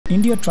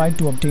India tried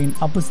to obtain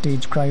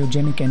upper-stage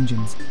cryogenic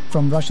engines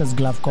from Russia's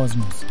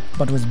Glove-Cosmos,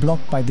 but was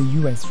blocked by the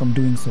US from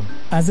doing so.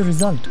 As a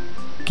result,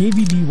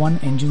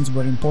 KVD-1 engines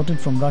were imported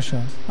from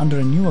Russia under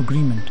a new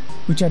agreement,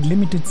 which had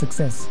limited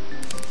success.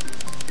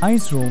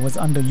 ISRO was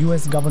under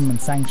US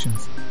government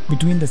sanctions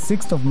between the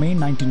 6th of May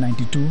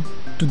 1992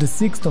 to the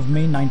 6th of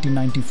May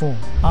 1994,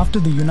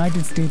 after the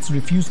United States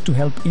refused to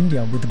help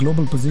India with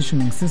Global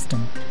Positioning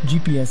System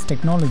 (GPS)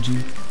 technology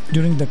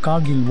during the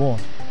Kargil War.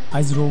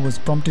 ISRO was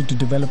prompted to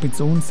develop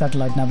its own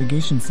satellite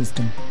navigation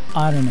system,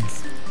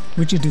 RNS,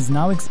 which it is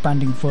now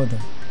expanding further.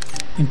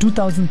 In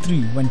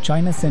 2003, when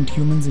China sent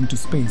humans into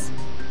space,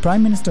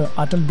 Prime Minister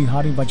Atal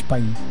Bihari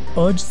Vajpayee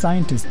urged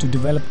scientists to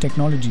develop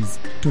technologies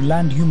to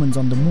land humans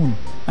on the moon,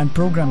 and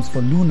programs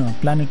for lunar,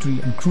 planetary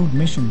and crewed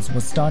missions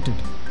were started.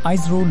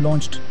 ISRO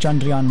launched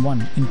Chandrayaan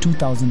 1 in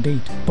 2008,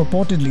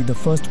 purportedly the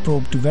first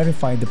probe to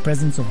verify the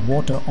presence of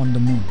water on the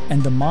moon,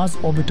 and the Mars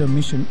Orbiter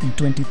mission in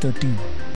 2013.